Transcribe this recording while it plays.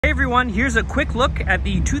everyone, here's a quick look at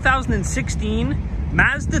the 2016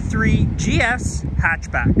 Mazda 3 GS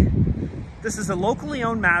hatchback. This is a locally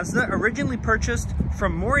owned Mazda, originally purchased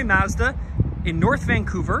from Mori Mazda in North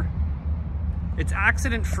Vancouver. It's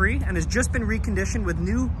accident-free and has just been reconditioned with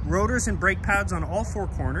new rotors and brake pads on all four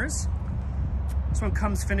corners. This one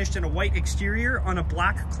comes finished in a white exterior on a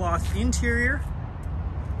black cloth interior.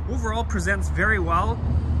 Overall presents very well.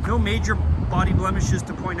 No major body blemishes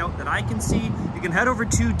to point out that I can see. You can head over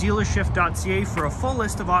to DealerShift.ca for a full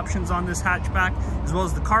list of options on this hatchback, as well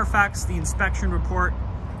as the Carfax, the inspection report.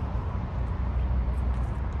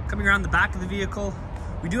 Coming around the back of the vehicle,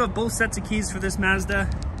 we do have both sets of keys for this Mazda.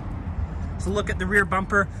 So look at the rear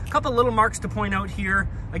bumper. A couple little marks to point out here.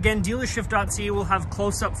 Again, DealerShift.ca will have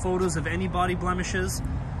close-up photos of any body blemishes.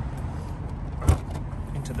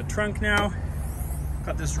 Into the trunk now.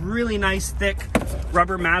 Got this really nice thick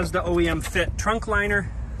rubber Mazda OEM fit trunk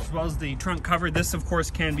liner, as well as the trunk cover. This of course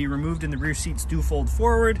can be removed and the rear seats do fold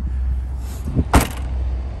forward.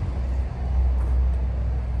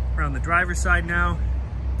 Around the driver's side now,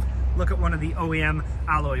 look at one of the OEM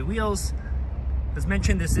alloy wheels. As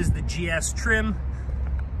mentioned, this is the GS trim.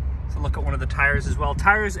 So look at one of the tires as well.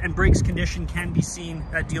 Tires and brakes condition can be seen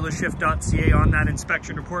at DealerShift.ca on that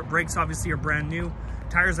inspection report. Brakes obviously are brand new.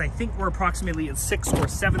 Tires, I think, were approximately at 6 or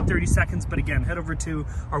 7/30 seconds, but again, head over to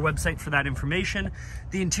our website for that information.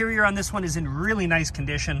 The interior on this one is in really nice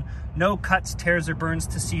condition. No cuts, tears, or burns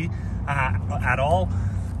to see at all,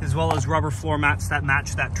 as well as rubber floor mats that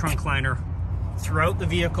match that trunk liner throughout the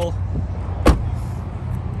vehicle.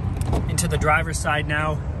 Into the driver's side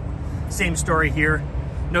now, same story here.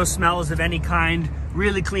 No smells of any kind,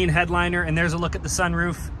 really clean headliner, and there's a look at the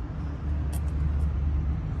sunroof.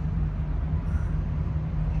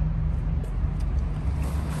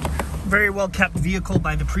 Very well kept vehicle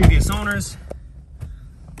by the previous owners.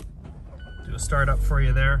 Do a start up for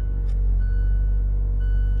you there.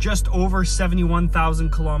 Just over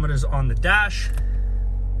 71,000 kilometers on the dash.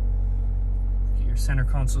 Get your center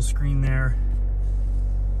console screen there.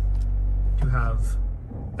 Do have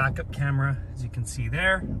backup camera, as you can see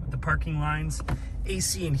there, with the parking lines.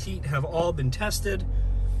 AC and heat have all been tested.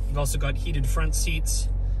 You've also got heated front seats,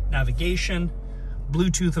 navigation,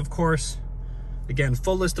 Bluetooth of course. Again,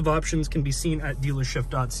 full list of options can be seen at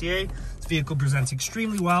DealerShift.ca. This vehicle presents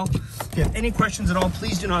extremely well. If you have any questions at all,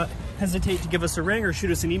 please do not hesitate to give us a ring or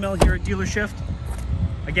shoot us an email here at DealerShift.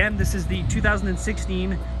 Again, this is the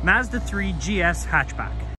 2016 Mazda 3 GS hatchback.